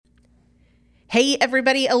Hey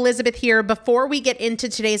everybody, Elizabeth here. Before we get into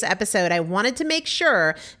today's episode, I wanted to make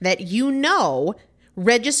sure that you know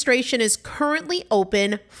registration is currently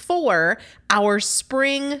open for our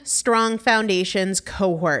Spring Strong Foundations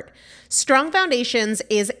cohort. Strong Foundations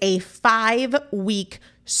is a 5-week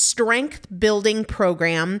strength building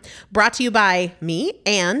program brought to you by me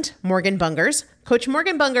and Morgan Bungers. Coach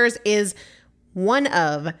Morgan Bungers is one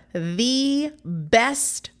of the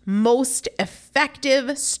best, most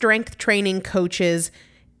effective strength training coaches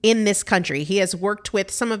in this country. He has worked with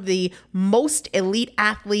some of the most elite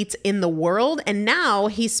athletes in the world, and now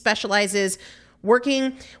he specializes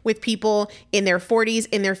working with people in their 40s,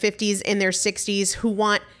 in their 50s, in their 60s who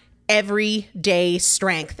want everyday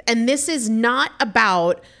strength. And this is not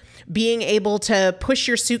about being able to push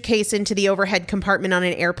your suitcase into the overhead compartment on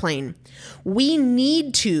an airplane. We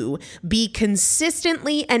need to be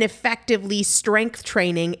consistently and effectively strength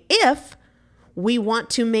training if we want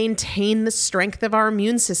to maintain the strength of our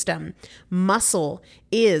immune system. Muscle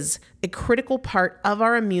is a critical part of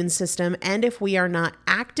our immune system, and if we are not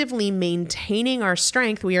actively maintaining our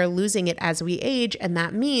strength, we are losing it as we age, and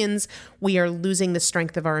that means we are losing the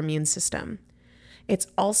strength of our immune system. It's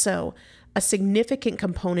also a significant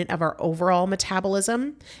component of our overall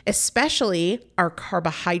metabolism, especially our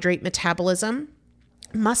carbohydrate metabolism.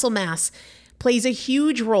 Muscle mass plays a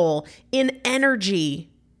huge role in energy,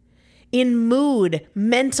 in mood,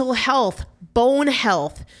 mental health, bone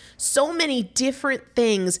health, so many different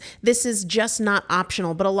things. This is just not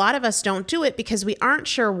optional, but a lot of us don't do it because we aren't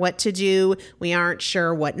sure what to do. We aren't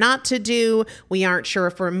sure what not to do. We aren't sure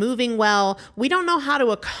if we're moving well. We don't know how to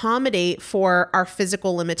accommodate for our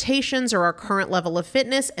physical limitations or our current level of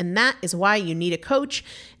fitness, and that is why you need a coach,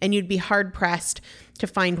 and you'd be hard-pressed to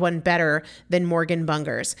find one better than Morgan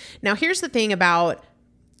Bungers. Now, here's the thing about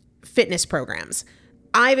fitness programs.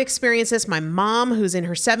 I've experienced this. My mom, who's in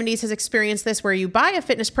her 70s, has experienced this, where you buy a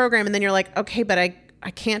fitness program and then you're like, okay, but I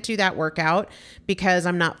can't do that workout because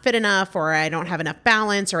I'm not fit enough, or I don't have enough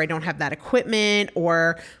balance, or I don't have that equipment,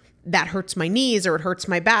 or that hurts my knees, or it hurts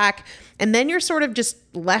my back. And then you're sort of just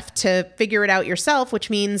left to figure it out yourself, which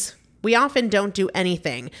means we often don't do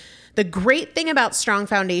anything. The great thing about Strong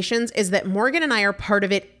Foundations is that Morgan and I are part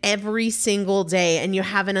of it every single day, and you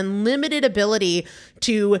have an unlimited ability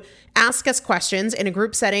to ask us questions in a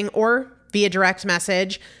group setting or via direct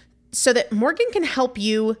message so that Morgan can help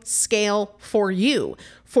you scale for you,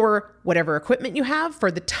 for whatever equipment you have, for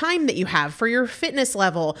the time that you have, for your fitness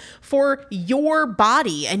level, for your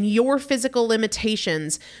body and your physical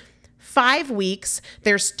limitations. 5 weeks,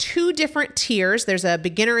 there's 2 different tiers. There's a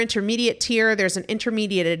beginner intermediate tier. There's an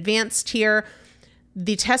intermediate advanced tier.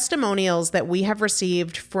 The testimonials that we have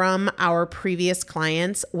received from our previous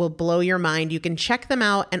clients will blow your mind. You can check them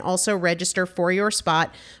out and also register for your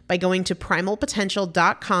spot by going to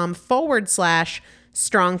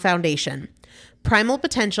primalpotential.com/strong foundation.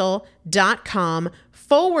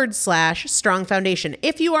 primalpotential.com/strong foundation.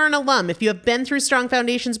 If you are an alum, if you have been through Strong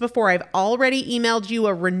Foundations before, I've already emailed you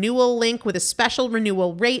a renewal link with a special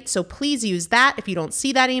renewal rate, so please use that. If you don't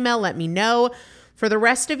see that email, let me know. For the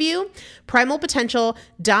rest of you,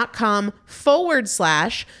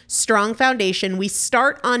 primalpotential.com/strong foundation. We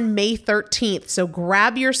start on May 13th, so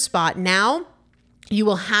grab your spot now. You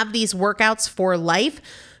will have these workouts for life.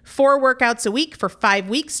 4 workouts a week for 5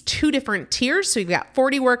 weeks, 2 different tiers. So you've got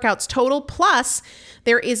 40 workouts total. Plus,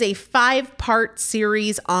 there is a 5-part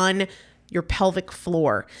series on your pelvic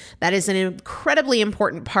floor. That is an incredibly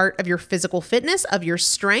important part of your physical fitness, of your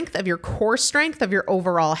strength, of your core strength, of your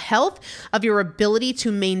overall health, of your ability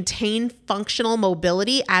to maintain functional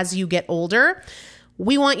mobility as you get older.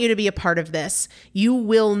 We want you to be a part of this. You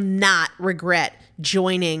will not regret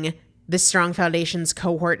joining the Strong Foundations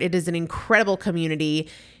cohort. It is an incredible community.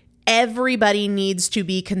 Everybody needs to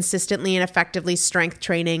be consistently and effectively strength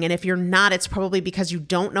training. And if you're not, it's probably because you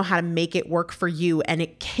don't know how to make it work for you. And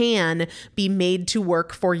it can be made to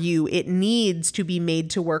work for you. It needs to be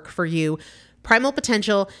made to work for you.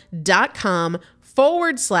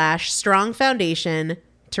 primalpotential.com/strong foundation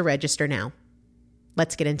to register now.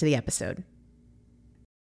 Let's get into the episode.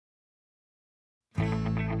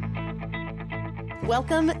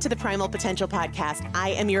 Welcome to the Primal Potential Podcast.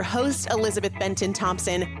 I am your host, Elizabeth Benton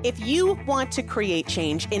Thompson. If you want to create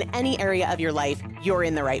change in any area of your life, you're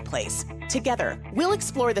in the right place. Together, we'll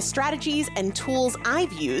explore the strategies and tools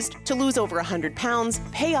I've used to lose over 100 pounds,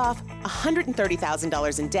 pay off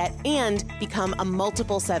 $130,000 in debt, and become a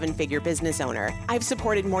multiple seven-figure business owner. I've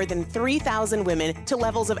supported more than 3,000 women to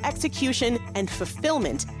levels of execution and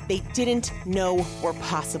fulfillment they didn't know were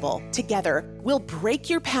possible. Together, we'll break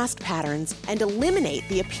your past patterns and eliminate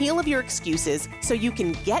the appeal of your excuses so you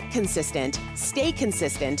can get consistent, stay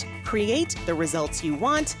consistent, create the results you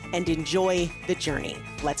want, and enjoy the journey.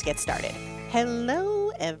 Let's get started.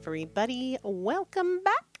 Hello, everybody. Welcome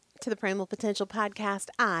back to the Primal Potential Podcast.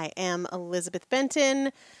 I am Elizabeth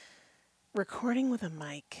Benton, recording with a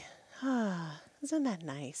mic. Isn't that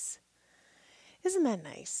nice? Isn't that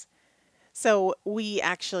nice? So we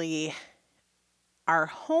actually are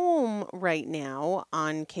home right now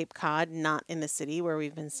on Cape Cod, not in the city where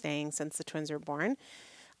we've been staying since the twins were born,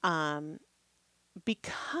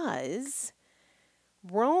 because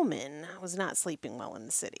Roman was not sleeping well in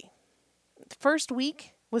the city. The first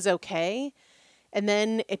week was okay, and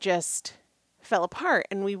then it just fell apart,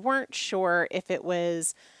 and we weren't sure if it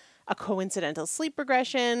was a coincidental sleep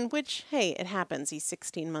regression, which, hey, it happens. He's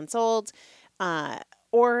 16 months old,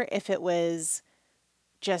 or if it was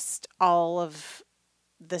just all of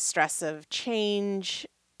the stress of change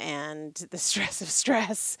and the stress of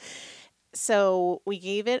stress. So we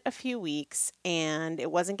gave it a few weeks and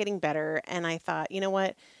it wasn't getting better. And I thought, you know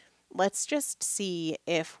what? Let's just see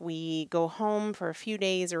if we go home for a few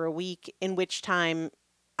days or a week, in which time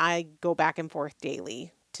I go back and forth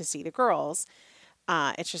daily to see the girls.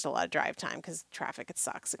 It's just a lot of drive time because traffic, it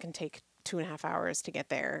sucks. It can take 2.5 hours to get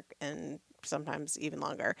there and sometimes even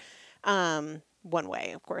longer. One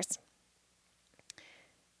way, of course.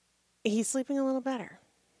 He's sleeping a little better.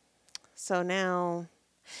 So now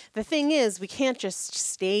the thing is, we can't just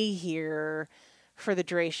stay here for the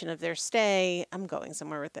duration of their stay. I'm going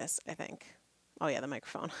somewhere with this, I think. Oh yeah, the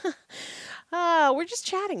microphone. We're just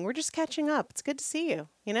chatting. We're just catching up. It's good to see you.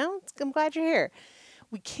 I'm glad you're here.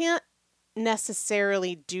 We can't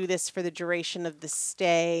necessarily do this for the duration of the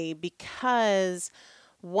stay because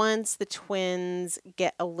once the twins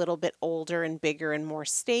get a little bit older and bigger and more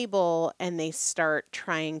stable and they start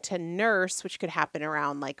trying to nurse, which could happen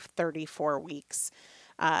around like 34 weeks.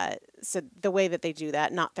 So the way that they do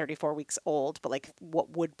that, not 34 weeks old, but like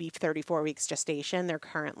what would be 34 weeks gestation. They're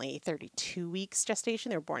currently 32 weeks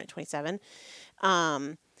gestation. They were born at 27.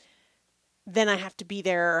 Then I have to be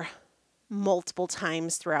there multiple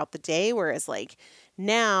times throughout the day. Whereas like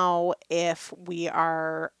now, if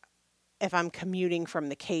I'm commuting from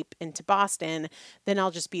the Cape into Boston, then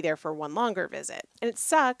I'll just be there for one longer visit. And it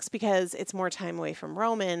sucks because it's more time away from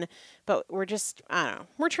Roman, but we're just, I don't know,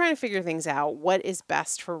 we're trying to figure things out. What is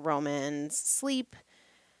best for Roman's sleep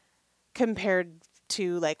compared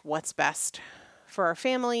to like what's best for our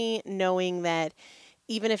family, knowing that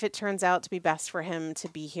even if it turns out to be best for him to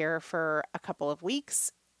be here for a couple of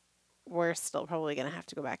weeks, we're still probably going to have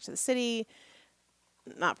to go back to the city.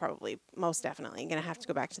 Not probably, most definitely going to have to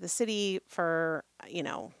go back to the city for,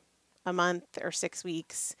 a month or 6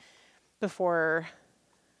 weeks before,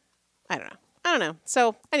 I don't know.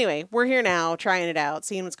 So anyway, we're here now trying it out,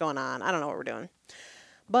 seeing what's going on. I don't know what we're doing.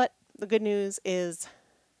 But the good news is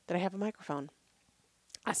that I have a microphone.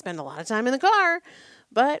 I spend a lot of time in the car,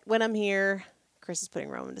 but when I'm here, Chris is putting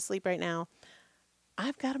Roman to sleep right now.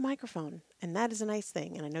 I've got a microphone, and that is a nice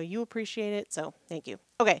thing. And I know you appreciate it, so thank you.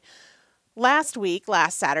 Okay. Last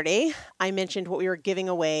Saturday, I mentioned what we were giving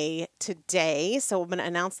away today. So I'm going to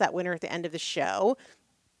announce that winner at the end of the show.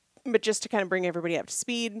 But just to kind of bring everybody up to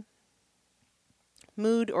speed,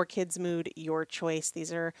 Mood or Kids Mood, your choice.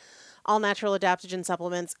 These are all natural adaptogen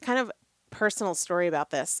supplements. Kind of personal story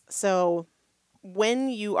about this. So when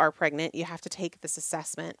you are pregnant, you have to take this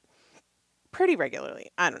assessment pretty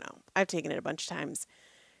regularly. I don't know. I've taken it a bunch of times.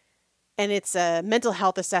 And it's a mental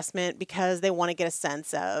health assessment because they want to get a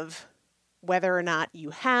sense of whether or not you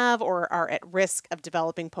have or are at risk of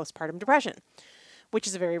developing postpartum depression, which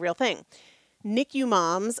is a very real thing. NICU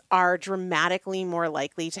moms are dramatically more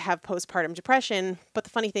likely to have postpartum depression, but the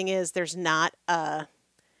funny thing is there's not a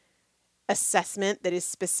assessment that is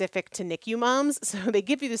specific to NICU moms, so they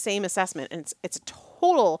give you the same assessment, and it's a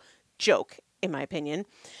total joke, in my opinion,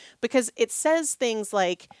 because it says things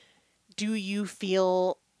like, do you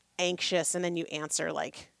feel anxious? And then you answer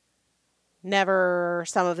like, never,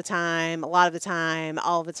 some of the time, a lot of the time,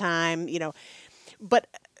 all of the time, But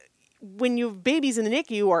when you have babies in the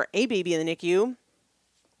NICU or a baby in the NICU,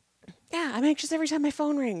 yeah, I'm anxious every time my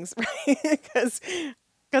phone rings, right? Because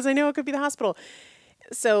I know it could be the hospital.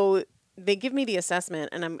 So they give me the assessment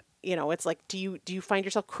and I'm, it's like, do you find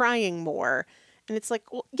yourself crying more? And it's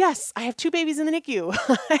like, well, yes, I have 2 babies in the NICU.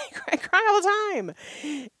 I cry all the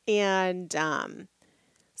time. And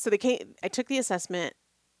so I took the assessment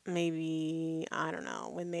maybe, I don't know,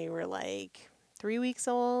 when they were like 3 weeks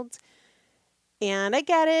old. And I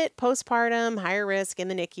get it, postpartum, higher risk in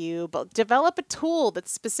the NICU, but develop a tool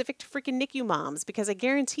that's specific to freaking NICU moms, because I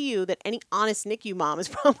guarantee you that any honest NICU mom is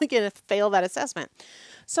probably going to fail that assessment.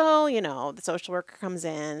 So, the social worker comes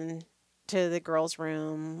in to the girls'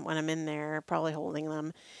 room when I'm in there, probably holding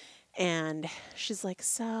them. And she's like,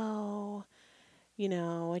 so,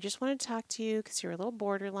 I just want to talk to you because you're a little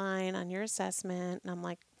borderline on your assessment. And I'm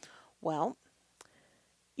like, well,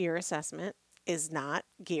 your assessment is not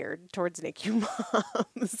geared towards NICU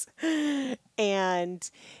moms. And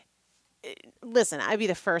listen, I'd be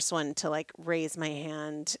the first one to like raise my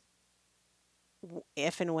hand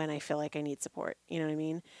if and when I feel like I need support. You know what I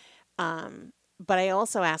mean? But I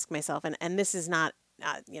also ask myself, and this is not,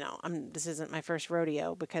 this isn't my first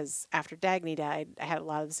rodeo, because after Dagny died, I had a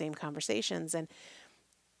lot of the same conversations. And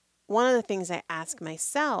one of the things I ask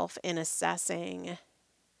myself in assessing,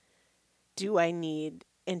 do I need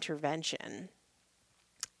intervention,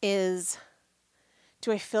 is,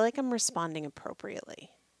 do I feel like I'm responding appropriately?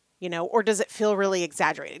 Or does it feel really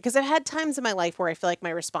exaggerated? Because I've had times in my life where I feel like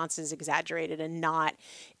my response is exaggerated and not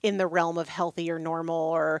in the realm of healthy or normal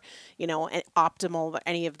or, optimal,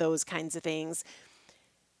 any of those kinds of things.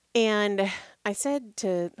 And I said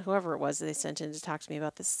to whoever it was that they sent in to talk to me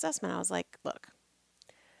about this assessment, I was like, look,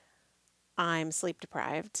 I'm sleep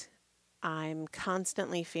deprived. I'm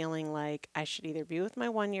constantly feeling like I should either be with my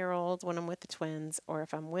 1-year-old when I'm with the twins, or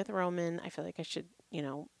if I'm with Roman, I feel like I should,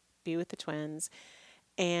 be with the twins.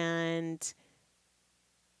 And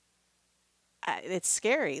it's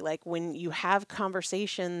scary. Like when you have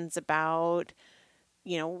conversations about,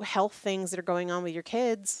 health things that are going on with your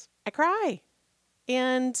kids, I cry.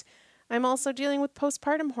 And I'm also dealing with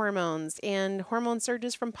postpartum hormones and hormone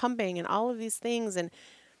surges from pumping and all of these things. And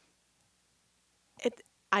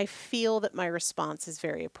I feel that my response is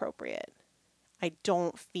very appropriate. I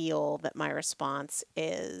don't feel that my response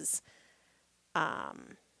is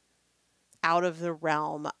out of the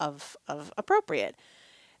realm of appropriate.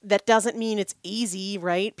 That doesn't mean it's easy,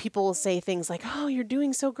 right? People will say things like, oh, you're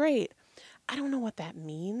doing so great. I don't know what that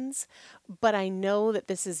means, but I know that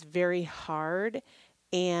this is very hard,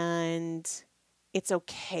 and it's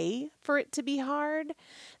okay for it to be hard.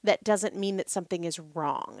 That doesn't mean that something is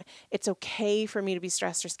wrong. It's okay for me to be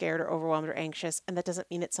stressed or scared or overwhelmed or anxious, and that doesn't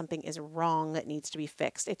mean that something is wrong that needs to be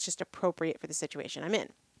fixed. It's just appropriate for the situation I'm in.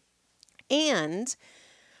 And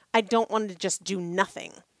I don't want to just do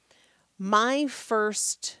nothing. My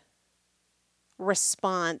first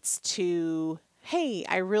response to, hey,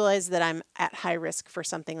 I realize that I'm at high risk for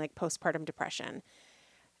something like postpartum depression,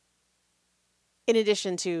 in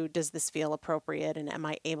addition to, does this feel appropriate, and am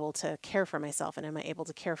I able to care for myself, and am I able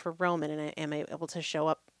to care for Roman, and am I able to show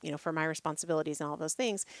up, for my responsibilities and all those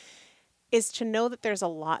things, is to know that there's a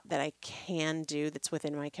lot that I can do that's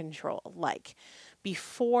within my control. Like,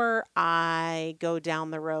 before I go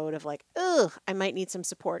down the road of like, I might need some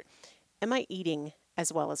support, am I eating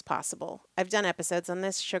as well as possible? I've done episodes on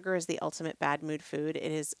this. Sugar is the ultimate bad mood food.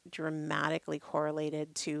 It is dramatically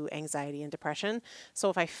correlated to anxiety and depression. So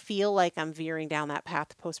if I feel like I'm veering down that path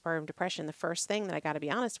to postpartum depression, the first thing that I got to be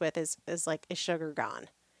honest with is like, is sugar gone?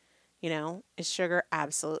 Is sugar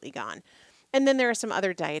absolutely gone? And then there are some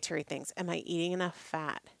other dietary things. Am I eating enough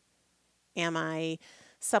fat? Am I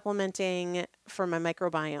supplementing for my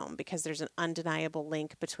microbiome? Because there's an undeniable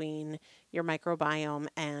link between your microbiome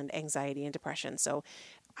and anxiety and depression. So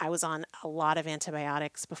I was on a lot of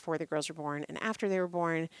antibiotics before the girls were born and after they were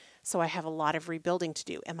born. So I have a lot of rebuilding to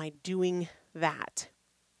do. Am I doing that?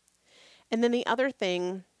 And then the other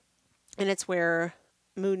thing, and it's where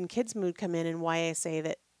mood and kids' mood come in, and why I say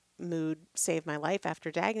that mood saved my life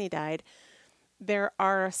after Dagny died, there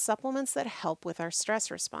are supplements that help with our stress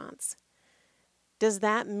response. Does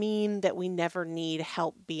that mean that we never need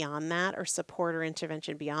help beyond that, or support or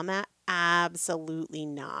intervention beyond that? Absolutely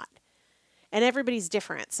not. And everybody's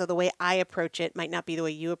different. So the way I approach it might not be the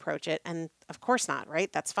way you approach it. And of course not,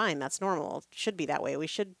 right? That's fine. That's normal. It should be that way. We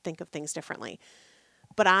should think of things differently.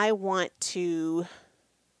 But I want to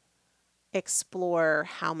explore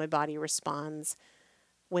how my body responds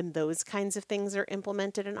when those kinds of things are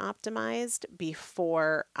implemented and optimized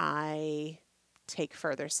before I take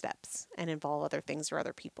further steps and involve other things or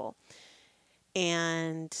other people.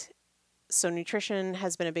 And so nutrition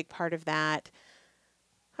has been a big part of that.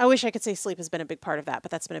 I wish I could say sleep has been a big part of that,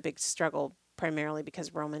 but that's been a big struggle primarily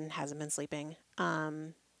because Roman hasn't been sleeping.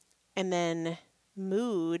 And then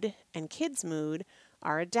mood and kids' mood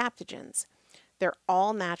are adaptogens. They're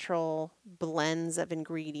all natural blends of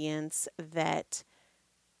ingredients that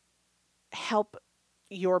help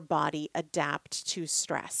your body adapt to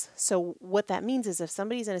stress. So what that means is if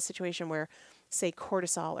somebody's in a situation where, say,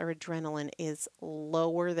 cortisol or adrenaline is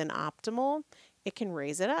lower than optimal, it can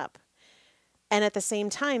raise it up. And at the same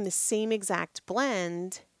time, the same exact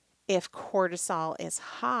blend, if cortisol is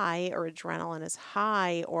high or adrenaline is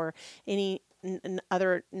high or any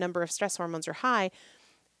other number of stress hormones are high,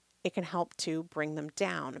 it can help to bring them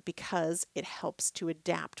down because it helps to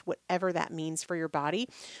adapt whatever that means for your body,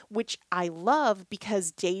 which I love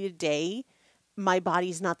because day to day, my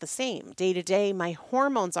body's not the same. Day to day, my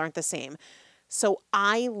hormones aren't the same. So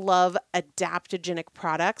I love adaptogenic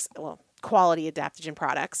products, well, quality adaptogen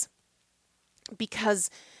products,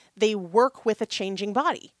 because they work with a changing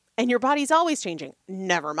body. And your body's always changing.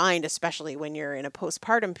 Never mind, especially when you're in a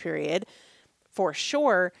postpartum period, for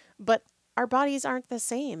sure. But our bodies aren't the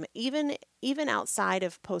same. Even outside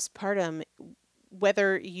of postpartum,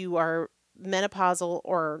 whether you are menopausal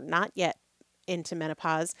or not yet into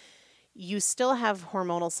menopause, you still have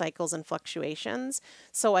hormonal cycles and fluctuations.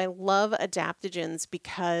 So I love adaptogens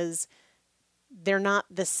because they're not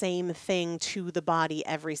the same thing to the body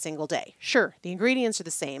every single day. Sure, the ingredients are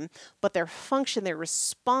the same, but their function, their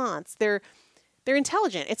response, they're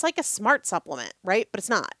intelligent. It's like a smart supplement, right? But it's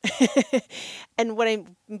not. And what I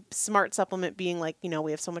smart supplement being like,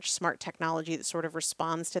 we have so much smart technology that sort of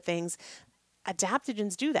responds to things.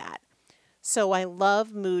 Adaptogens do that. So I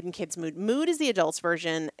love Mood and Kids Mood. Mood is the adults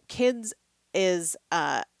version. Kids is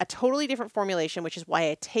a totally different formulation, which is why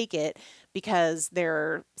I take it, because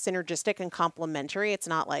they're synergistic and complementary. It's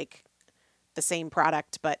not like the same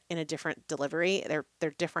product, but in a different delivery.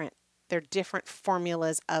 They're different. They're different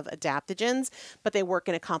formulas of adaptogens, but they work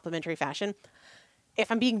in a complementary fashion.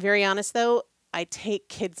 If I'm being very honest, though, I take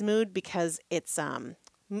Kids Mood because it's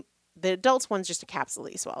the adults one's just a capsule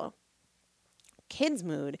that you swallow. Kids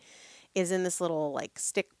Mood is in this little like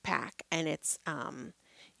stick pack, and it's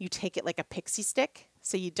you take it like a pixie stick,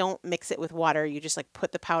 so you don't mix it with water. You just like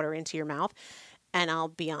put the powder into your mouth. And I'll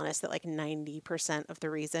be honest that like 90% of the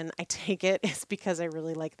reason I take it is because I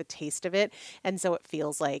really like the taste of it, and so it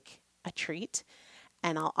feels like a treat.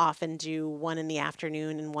 And I'll often do one in the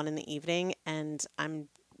afternoon and one in the evening, and I'm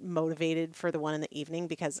motivated for the one in the evening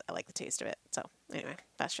because I like the taste of it. So anyway,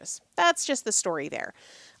 that's just the story there.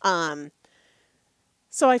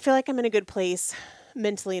 So I feel like I'm in a good place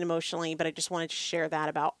mentally and emotionally, but I just wanted to share that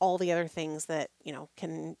about all the other things that,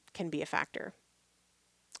 can be a factor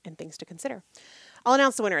and things to consider. I'll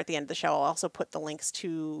announce the winner at the end of the show. I'll also put the links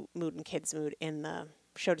to Mood and Kids Mood in the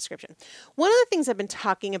show description. One of the things I've been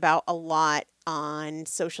talking about a lot on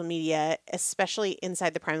social media, especially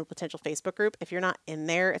inside the Primal Potential Facebook group, if you're not in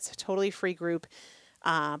there, it's a totally free group,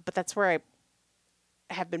 but that's where I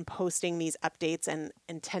have been posting these updates and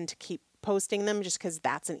tend to keep posting them just because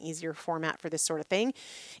that's an easier format for this sort of thing,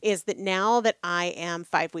 is that now that I am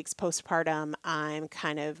 5 weeks postpartum, I'm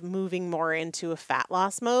kind of moving more into a fat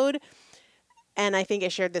loss mode. And I think I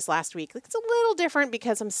shared this last week. It's a little different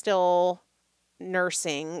because I'm still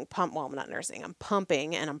nursing, I'm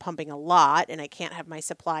pumping, and I'm pumping a lot, and I can't have my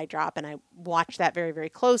supply drop, and I watch that very, very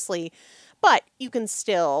closely. But you can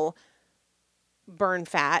still burn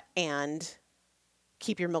fat and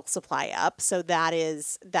keep your milk supply up. So that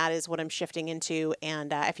is what I'm shifting into.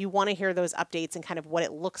 And if you want to hear those updates and kind of what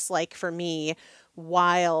it looks like for me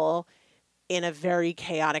while in a very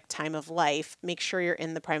chaotic time of life, make sure you're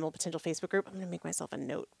in the Primal Potential Facebook group. I'm going to make myself a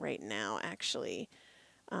note right now, actually,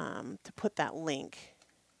 to put that link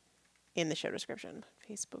in the show description.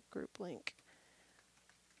 Facebook group link.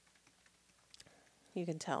 You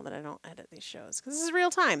can tell that I don't edit these shows because this is real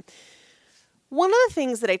time. One of the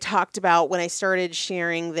things that I talked about when I started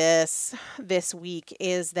sharing this week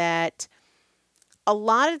is that a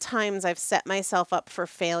lot of times I've set myself up for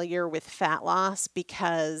failure with fat loss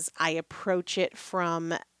because I approach it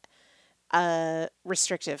from a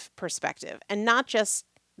restrictive perspective, and not just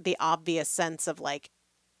the obvious sense of like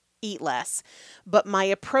eat less, but my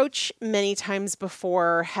approach many times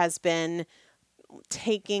before has been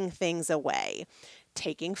taking things away,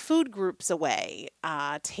 taking food groups away,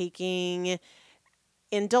 taking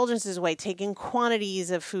indulgences away, taking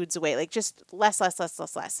quantities of foods away, like just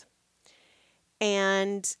less.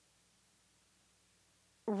 And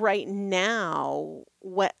right now,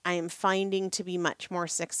 what I'm finding to be much more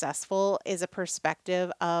successful is a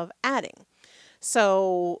perspective of adding.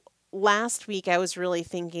 So last week, I was really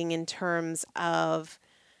thinking in terms of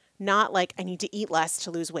not like I need to eat less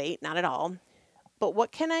to lose weight, not at all, but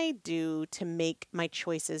what can I do to make my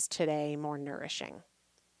choices today more nourishing?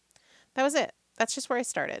 That was it. That's just where I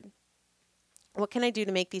started. What can I do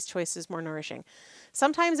to make these choices more nourishing?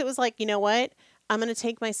 Sometimes it was like, you know what? I'm going to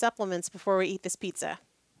take my supplements before we eat this pizza.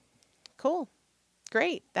 Cool.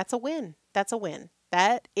 Great. That's a win. That's a win.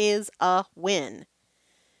 That is a win.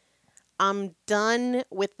 I'm done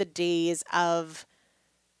with the days of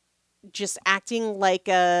just acting like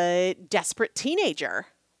a desperate teenager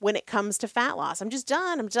when it comes to fat loss. I'm just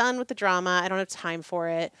done. I'm done with the drama. I don't have time for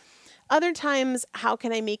it. Other times, how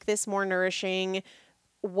can I make this more nourishing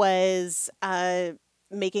was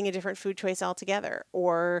making a different food choice altogether,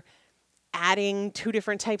 or adding 2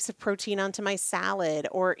 different types of protein onto my salad,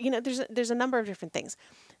 or, there's a number of different things.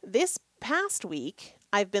 This past week,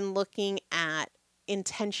 I've been looking at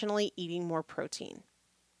intentionally eating more protein.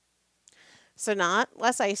 So not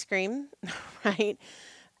less ice cream, right?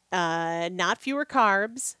 Not fewer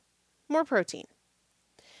carbs, more protein.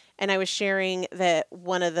 And I was sharing that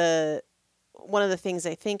one of the things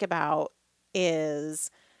I think about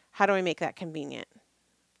is, how do I make that convenient?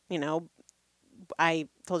 I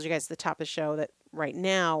told you guys at the top of the show that right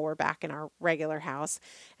now we're back in our regular house.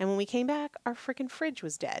 And when we came back, our freaking fridge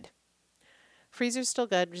was dead. Freezer's still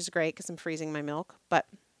good, which is great because I'm freezing my milk, but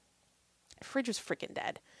fridge was freaking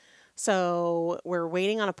dead. So we're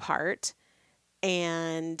waiting on a part,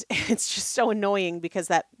 and it's just so annoying because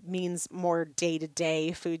that means more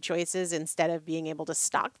day-to-day food choices instead of being able to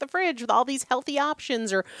stock the fridge with all these healthy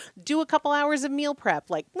options or do a couple hours of meal prep.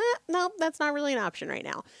 Like, no, that's not really an option right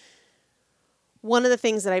now. One of the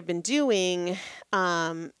things that I've been doing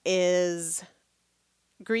is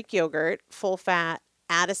Greek yogurt, full fat,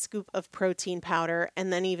 add a scoop of protein powder,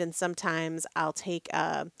 and then even sometimes I'll take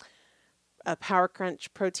a Power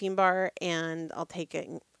Crunch protein bar, and I'll take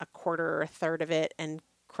a quarter or a third of it and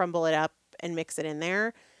crumble it up and mix it in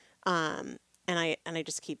there. And I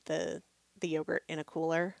just keep the yogurt in a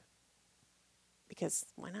cooler because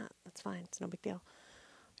why not? That's fine. It's no big deal.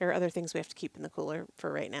 There are other things we have to keep in the cooler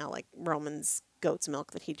for right now, like Roman's goat's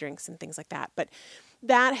milk that he drinks and things like that. But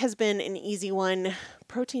that has been an easy one.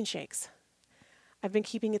 Protein shakes. I've been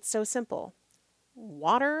keeping it so simple.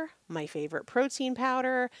 Water, my favorite protein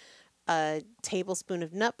powder, a tablespoon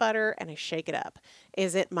of nut butter, and I shake it up.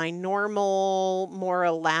 Is it my normal, more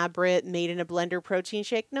elaborate, made in a blender protein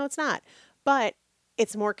shake? No, it's not. But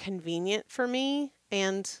it's more convenient for me.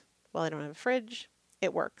 And, well, I don't have a fridge.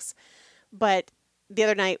 It works. But the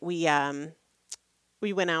other night we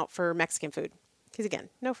went out for Mexican food. Because again,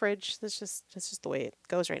 no fridge. That's just the way it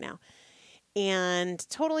goes right now. And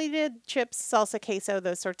totally did chips, salsa, queso,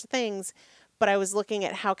 those sorts of things. But I was looking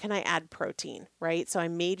at how can I add protein, right? So I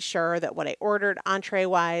made sure that what I ordered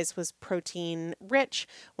entree-wise was protein rich.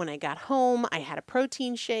 When I got home, I had a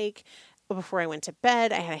protein shake. Before I went to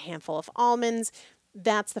bed, I had a handful of almonds.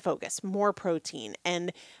 That's the focus, more protein.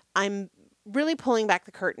 And I'm really pulling back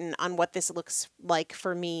the curtain on what this looks like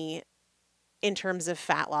for me in terms of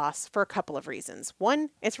fat loss for a couple of reasons. One,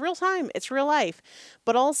 it's real time, it's real life.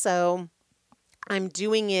 But also, I'm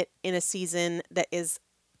doing it in a season that is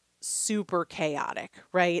super chaotic,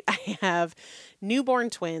 right? I have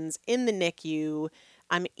newborn twins in the NICU.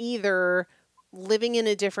 I'm either living in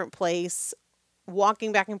a different place,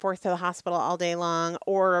 walking back and forth to the hospital all day long,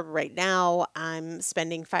 or right now I'm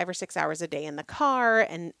spending 5 or 6 hours a day in the car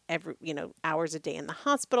and hours a day in the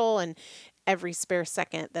hospital, and every spare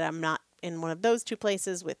second that I'm not in one of those two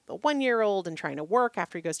places with a 1-year-old and trying to work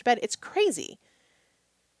after he goes to bed. It's crazy.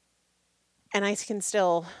 And I can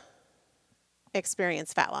still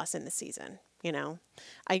experience fat loss in the season.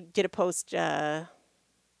 I did a post,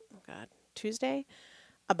 Tuesday,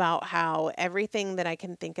 about how everything that I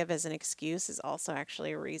can think of as an excuse is also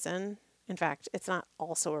actually a reason. In fact, it's not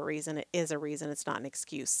also a reason. It is a reason. It's not an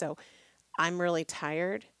excuse. So I'm really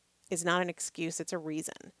tired is not an excuse. It's a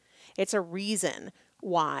reason. It's a reason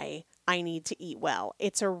why I need to eat well.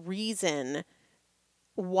 It's a reason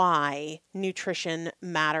why nutrition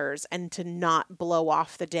matters, and to not blow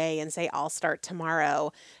off the day and say, I'll start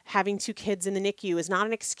tomorrow. Having 2 kids in the NICU is not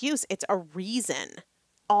an excuse. It's a reason.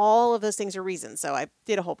 All of those things are reasons. So I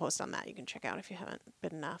did a whole post on that. You can check out if you haven't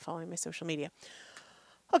been following my social media.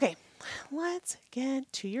 Okay, let's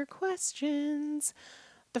get to your questions.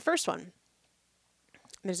 The first one.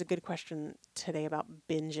 There's a good question today about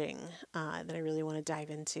binging that I really want to dive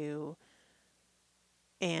into,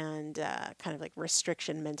 and kind of like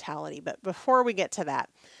restriction mentality. But before we get to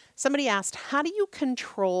that, somebody asked, how do you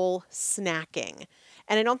control snacking?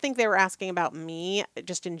 And I don't think they were asking about me,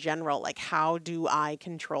 just in general, like how do I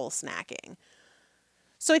control snacking?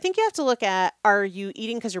 So I think you have to look at, are you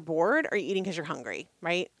eating because you're bored, or are you eating because you're hungry,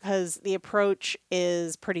 right? Because the approach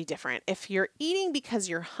is pretty different. If you're eating because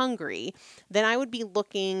you're hungry, then I would be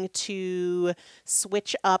looking to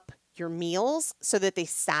switch up your meals so that they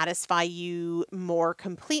satisfy you more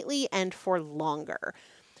completely and for longer.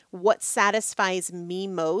 What satisfies me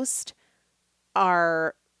most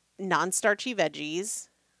are non-starchy veggies.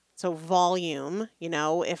 So volume,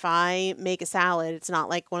 if I make a salad, it's not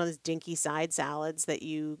like one of those dinky side salads that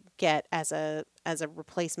you get as a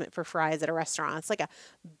replacement for fries at a restaurant. It's like a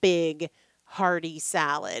big, hearty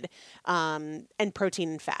salad, and protein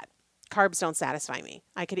and fat. Carbs don't satisfy me.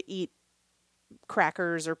 I could eat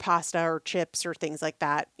crackers or pasta or chips or things like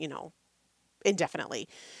that, indefinitely.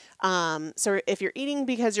 So if you're eating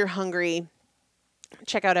because you're hungry,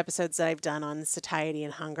 check out episodes that I've done on satiety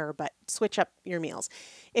and hunger, but switch up your meals.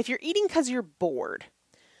 If you're eating because you're bored,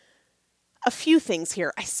 a few things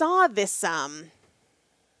here. I saw this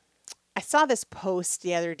post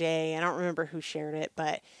the other day. I don't remember who shared it,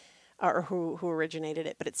 or who originated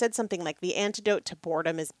it, but it said something like the antidote to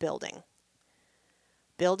boredom is building.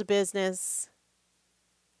 Build a business,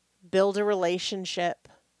 build a relationship,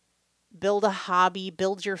 build a hobby,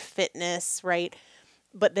 build your fitness, right?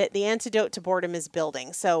 But the antidote to boredom is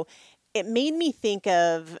building. So it made me think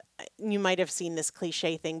of, you might have seen this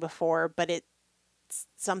cliche thing before, but it's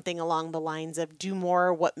something along the lines of do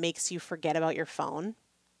more what makes you forget about your phone.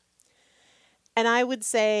 And I would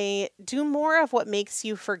say do more of what makes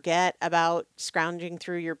you forget about scrounging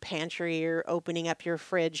through your pantry or opening up your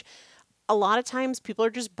fridge. A lot of times people are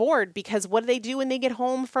just bored because what do they do when they get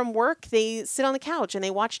home from work? They sit on the couch and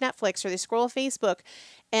they watch Netflix or they scroll Facebook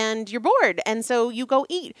and you're bored. And so you go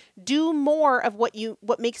eat. Do more of what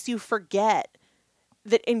makes you forget,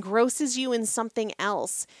 that engrosses you in something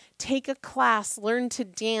else. Take a class, learn to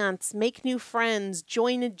dance, make new friends,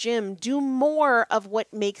 join a gym. Do more of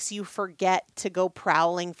what makes you forget to go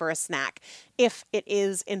prowling for a snack, if it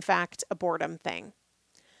is in fact a boredom thing.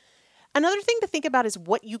 Another thing to think about is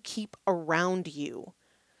what you keep around you.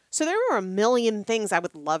 So there are a million things I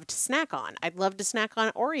would love to snack on. I'd love to snack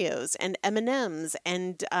on Oreos and M&Ms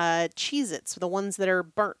and Cheez-Its, the ones that are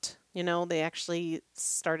burnt. They actually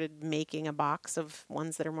started making a box of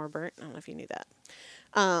ones that are more burnt. I don't know if you knew that.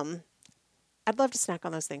 I'd love to snack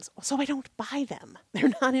on those things. So I don't buy them.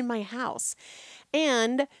 They're not in my house.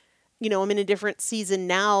 And I'm in a different season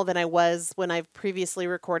now than I was when I've previously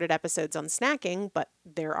recorded episodes on snacking, but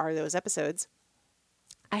there are those episodes.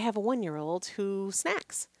 I have a 1-year-old who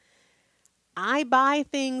snacks. I buy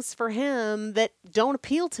things for him that don't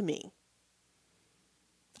appeal to me.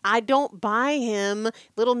 I don't buy him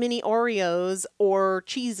little mini Oreos or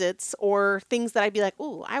Cheez-Its or things that I'd be like,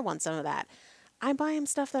 ooh, I want some of that. I buy him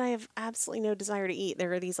stuff that I have absolutely no desire to eat.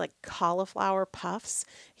 There are these like cauliflower puffs.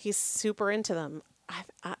 He's super into them.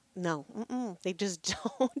 No, they just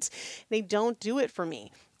don't do it for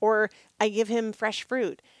me. Or I give him fresh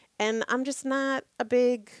fruit and I'm just not a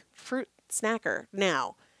big fruit snacker.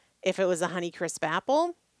 Now, if it was a Honeycrisp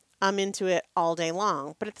apple, I'm into it all day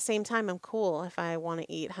long. But at the same time, I'm cool if I want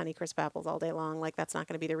to eat Honeycrisp apples all day long. Like that's not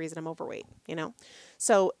going to be the reason I'm overweight,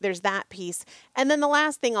 So there's that piece. And then the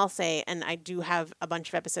last thing I'll say, and I do have a bunch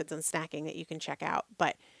of episodes on snacking that you can check out,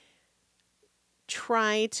 but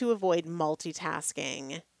try to avoid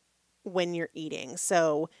multitasking when you're eating.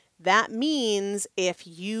 So that means if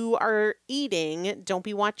you are eating, don't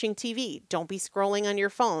be watching TV. Don't be scrolling on your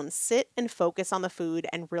phone. Sit and focus on the food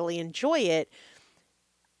and really enjoy it,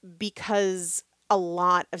 because a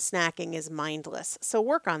lot of snacking is mindless. So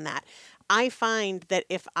work on that. I find that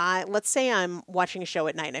let's say I'm watching a show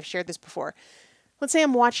at night, and I've shared this before. Let's say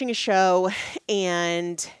I'm watching a show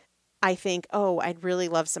and I think, oh, I'd really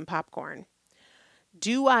love some popcorn.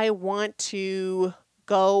 Do I want to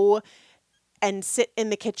go and sit in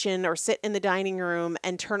the kitchen or sit in the dining room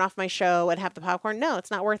and turn off my show and have the popcorn? No, it's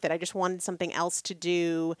not worth it. I just wanted something else to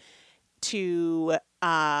do to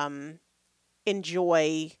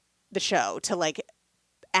enjoy the show, to like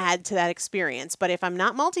add to that experience. But if I'm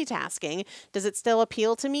not multitasking, does it still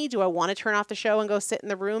appeal to me? Do I want to turn off the show and go sit in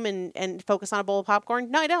the room and focus on a bowl of popcorn?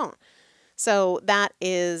 No, I don't. So that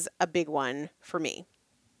is a big one for me.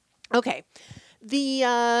 Okay.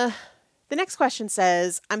 The next question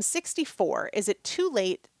says, I'm 64. Is it too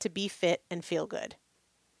late to be fit and feel good?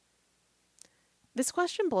 This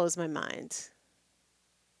question blows my mind.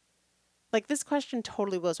 Like, this question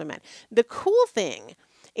totally blows my mind. The cool thing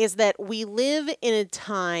is that we live in a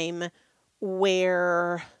time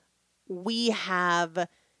where we have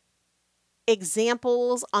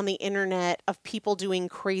examples on the internet of people doing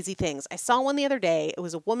crazy things. I saw one the other day. It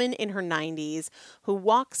was a woman in her 90s who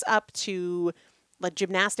walks up to like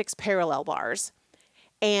gymnastics parallel bars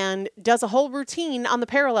and does a whole routine on the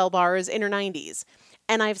parallel bars in her 90s.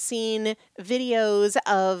 And I've seen videos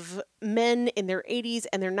of men in their 80s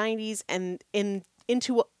and their 90s and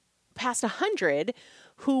into past 100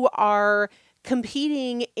 who are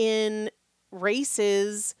competing in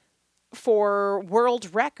races for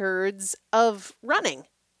world records of running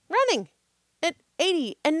at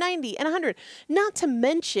 80 and 90 and 100. Not to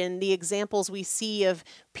mention the examples we see of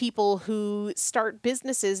people who start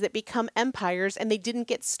businesses that become empires and they didn't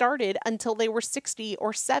get started until they were 60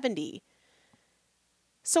 or 70.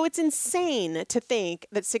 So it's insane to think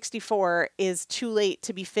that 64 is too late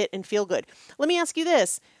to be fit and feel good. Let me ask you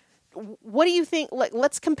this. What do you think?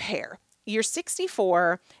 Let's compare. You're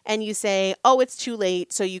 64 and you say, oh, it's too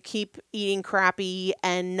late. So you keep eating crappy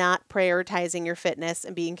and not prioritizing your fitness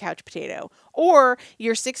and being couch potato. Or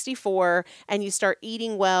you're 64 and you start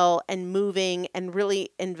eating well and moving and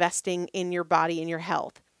really investing in your body and your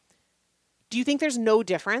health. Do you think there's no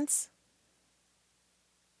difference?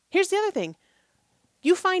 Here's the other thing.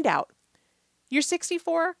 You find out. You're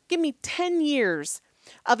 64. Give me 10 years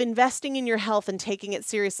of investing in your health and taking it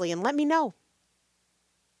seriously and let me know.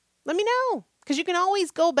 Let me know, because you can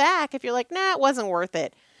always go back if you're like, nah, it wasn't worth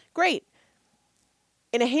it. Great.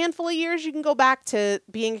 In a handful of years, you can go back to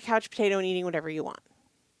being a couch potato and eating whatever you want.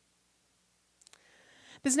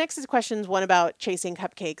 This next question is one about chasing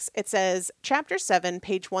cupcakes. It says, Chapter 7,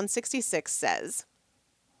 page 166 says,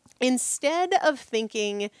 instead of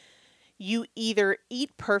thinking you either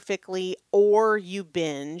eat perfectly or you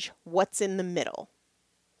binge, what's in the middle?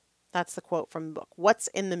 That's the quote from the book. What's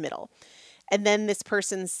in the middle? And then this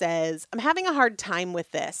person says, I'm having a hard time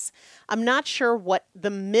with this. I'm not sure what the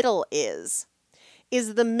middle is.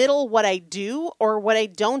 Is the middle what I do or what I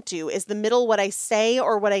don't do? Is the middle what I say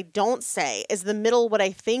or what I don't say? Is the middle what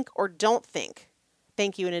I think or don't think?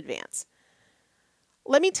 Thank you in advance.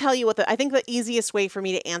 Let me tell you I think the easiest way for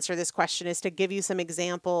me to answer this question is to give you some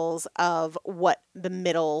examples of what the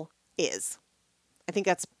middle is. I think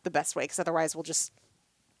that's the best way, because otherwise we'll just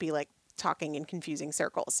be like talking in confusing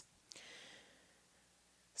circles.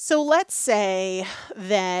 So let's say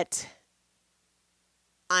that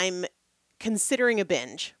I'm considering a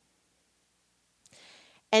binge.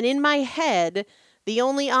 And in my head, the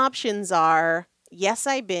only options are, yes,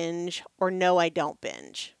 I binge, or no, I don't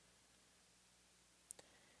binge.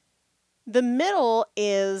 The middle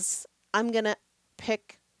is, I'm going to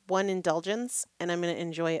pick one indulgence and I'm going to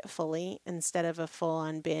enjoy it fully instead of a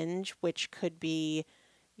full-on binge, which could be,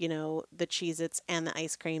 the Cheez-Its and the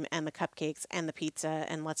ice cream and the cupcakes and the pizza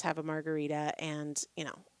and let's have a margarita and.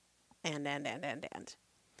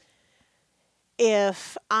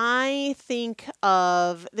 If I think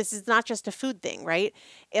of, this is not just a food thing, right?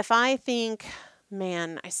 If I think,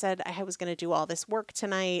 man, I said I was going to do all this work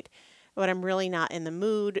tonight, but I'm really not in the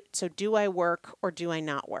mood. So do I work or do I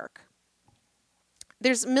not work?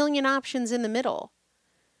 There's a million options in the middle.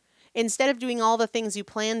 Instead of doing all the things you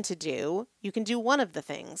plan to do, you can do one of the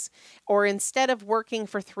things. Or instead of working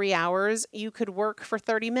for 3 hours, you could work for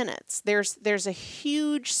 30 minutes. There's a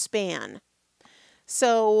huge span.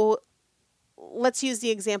 So let's use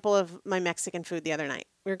the example of my Mexican food the other night.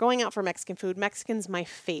 We were going out for Mexican food. Mexican's my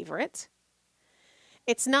favorite.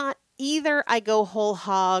 It's not either I go whole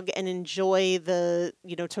hog and enjoy the,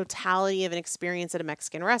 totality of an experience at a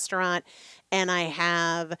Mexican restaurant and I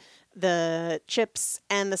have the chips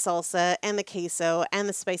and the salsa and the queso and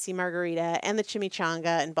the spicy margarita and the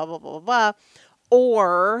chimichanga and blah, blah, blah, blah, blah,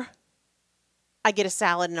 or I get a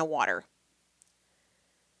salad and a water.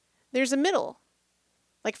 There's a middle.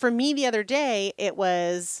 Like for me the other day, it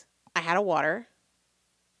was, I had a water,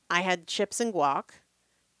 I had chips and guac,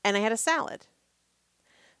 and I had a salad.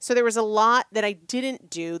 So there was a lot that I didn't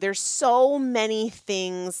do. There's so many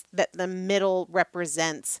things that the middle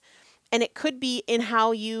represents. And it could be in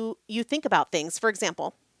how you think about things. For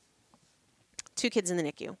example, 2 kids in the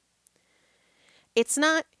NICU. It's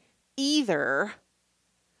not either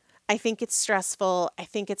I think it's stressful, I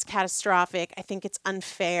think it's catastrophic, I think it's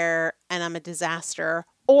unfair, and I'm a disaster,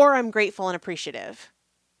 or I'm grateful and appreciative.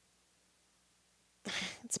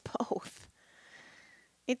 It's both.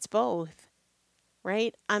 It's both,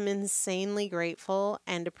 right? I'm insanely grateful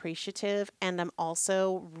and appreciative, and I'm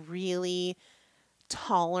also really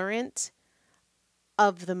tolerant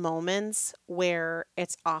of the moments where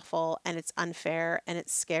it's awful and it's unfair and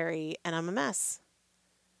it's scary and I'm a mess.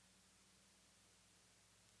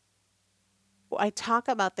 I talk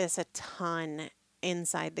about this a ton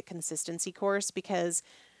inside the consistency course because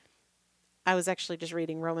I was actually just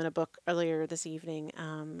reading Roman a book earlier this evening.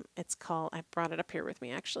 It's called, I brought it up here with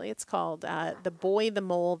me actually. It's called The Boy, the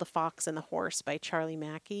Mole, the Fox, and the Horse by Charlie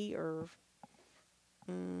Mackey or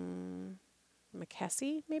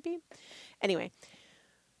McKessie, maybe? Anyway,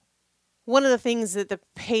 one of the things that the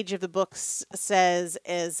page of the book says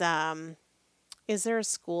is there a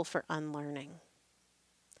school for unlearning?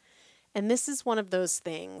 And this is one of those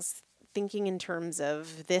things, thinking in terms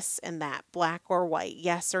of this and that, black or white,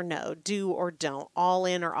 yes or no, do or don't, all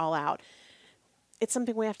in or all out. It's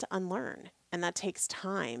something we have to unlearn, and that takes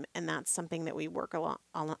time, and that's something that we work on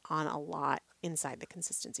a lot inside the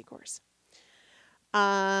consistency course.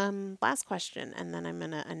 Last question, and then I'm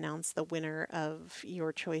going to announce the winner of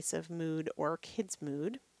your choice of mood or kids'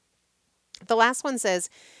 mood. The last one says,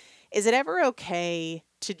 is it ever okay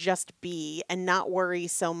to just be and not worry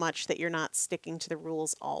so much that you're not sticking to the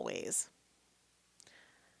rules always?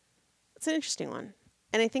 It's an interesting one.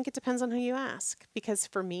 And I think it depends on who you ask. Because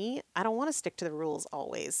for me, I don't want to stick to the rules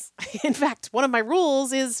always. In fact, one of my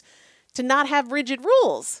rules is to not have rigid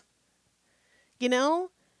rules. You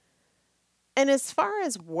know? And as far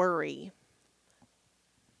as worry,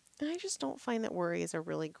 I just don't find that worry is a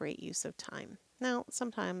really great use of time. Now,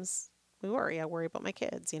 sometimes we worry. I worry about my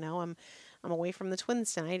kids. I'm away from the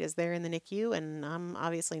twins tonight as they're in the NICU, and I'm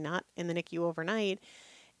obviously not in the NICU overnight.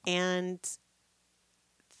 And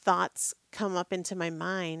thoughts come up into my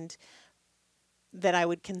mind that I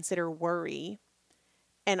would consider worry.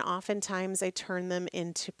 And oftentimes I turn them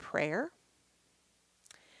into prayer.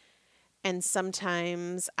 And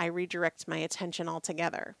sometimes I redirect my attention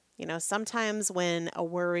altogether. Sometimes when a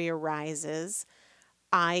worry arises,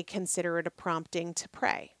 I consider it a prompting to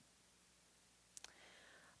pray.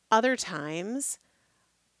 Other times,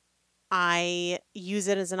 I use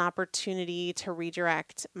it as an opportunity to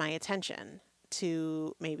redirect my attention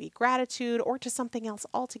to maybe gratitude or to something else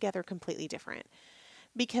altogether completely different.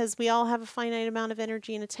 Because we all have a finite amount of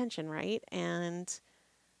energy and attention, right? And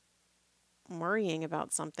worrying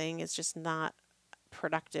about something is just not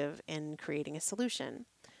productive in creating a solution.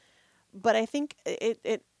 But I think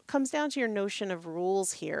it comes down to your notion of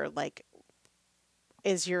rules here. Like,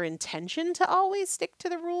 is your intention to always stick to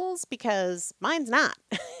the rules? Because mine's not.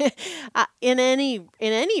 In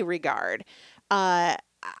any regard.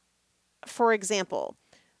 For example,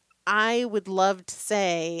 I would love to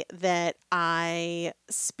say that I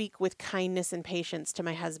speak with kindness and patience to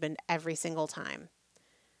my husband every single time.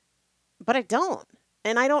 But I don't.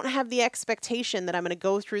 And I don't have the expectation that I'm going to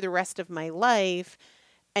go through the rest of my life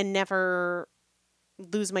and never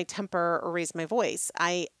lose my temper or raise my voice.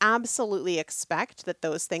 I absolutely expect that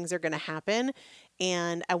those things are going to happen.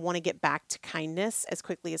 And I want to get back to kindness as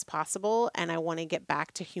quickly as possible. And I want to get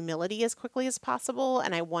back to humility as quickly as possible.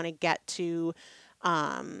 And I want to get to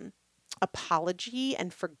apology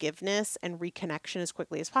and forgiveness and reconnection as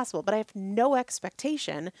quickly as possible. But I have no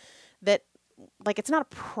expectation that, it's not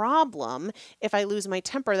a problem if I lose my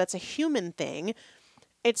temper. That's a human thing.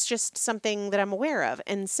 It's just something that I'm aware of.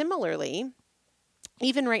 And similarly,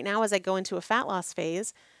 even right now, as I go into a fat loss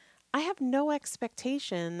phase, I have no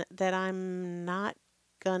expectation that I'm not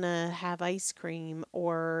gonna have ice cream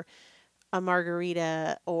or a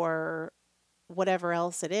margarita or whatever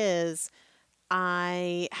else it is.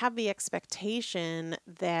 I have the expectation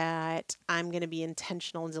that I'm going to be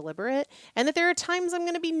intentional and deliberate, and that there are times I'm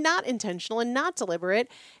going to be not intentional and not deliberate,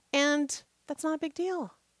 and that's not a big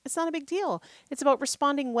deal. It's not a big deal. It's about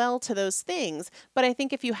responding well to those things. But I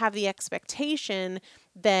think if you have the expectation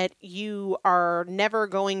that you are never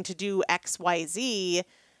going to do X, Y, Z,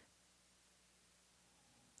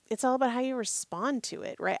 it's all about how you respond to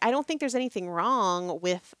it, right? I don't think there's anything wrong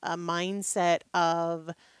with a mindset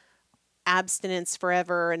of abstinence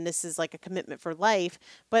forever and this is like a commitment for life,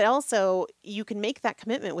 but also you can make that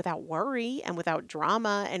commitment without worry and without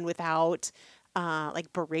drama and without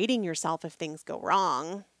berating yourself if things go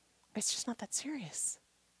wrong. It's just not that serious.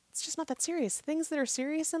 It's just not that serious. Things that are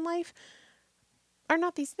serious in life are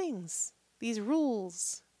not these things, these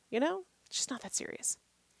rules, It's just not that serious.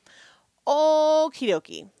 Okie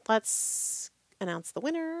dokie. Let's announce the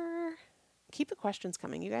winner. Keep the questions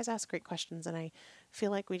coming. You guys ask great questions, and I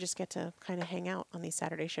feel like we just get to kind of hang out on these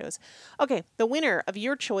Saturday shows. Okay, the winner of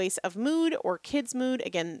your choice of mood or kids' mood.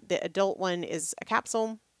 Again, the adult one is a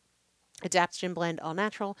capsule, Adaptogen Blend All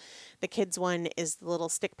Natural. The kids one is the little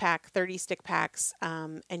stick pack, 30 stick packs,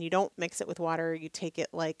 and you don't mix it with water. You take it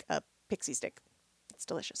like a pixie stick. It's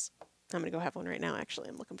delicious. I'm going to go have one right now, actually.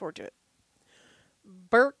 I'm looking forward to it.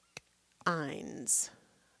 Burke Ines.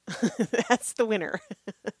 That's the winner.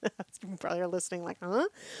 You probably are listening like, huh?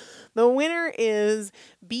 The winner is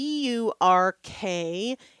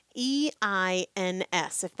BURKEINS,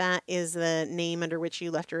 if that is the name under which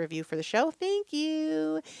you left a review for the show. Thank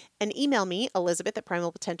you. And email me,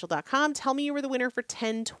 Elizabeth@primalpotential.com. Tell me you were the winner for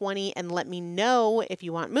 10/20 and let me know if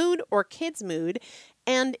you want mood or kids mood,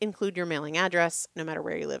 and include your mailing address no matter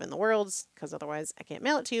where you live in the world, because otherwise I can't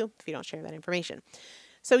mail it to you if you don't share that information.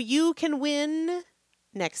 So you can win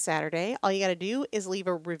next Saturday. All you got to do is leave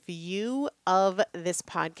a review of this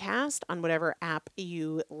podcast on whatever app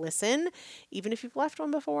you listen. Even if you've left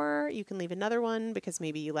one before, you can leave another one because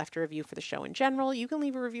maybe you left a review for the show in general. You can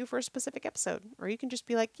leave a review for a specific episode, or you can just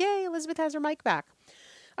be like, yay, Elizabeth has her mic back.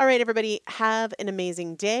 All right, everybody, have an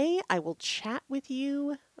amazing day. I will chat with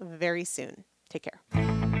you very soon. Take care.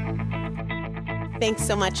 Thanks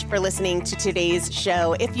so much for listening to today's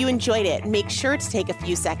show. If you enjoyed it, make sure to take a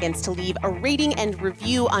few seconds to leave a rating and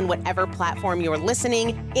review on whatever platform you're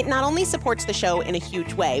listening. It not only supports the show in a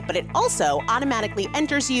huge way, but it also automatically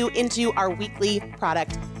enters you into our weekly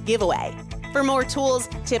product giveaway. For more tools,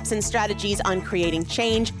 tips, and strategies on creating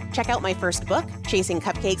change, check out my first book, Chasing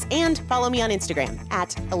Cupcakes, and follow me on Instagram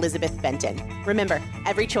 @ElizabethBenton. Remember,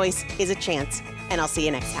 every choice is a chance, and I'll see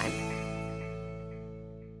you next time.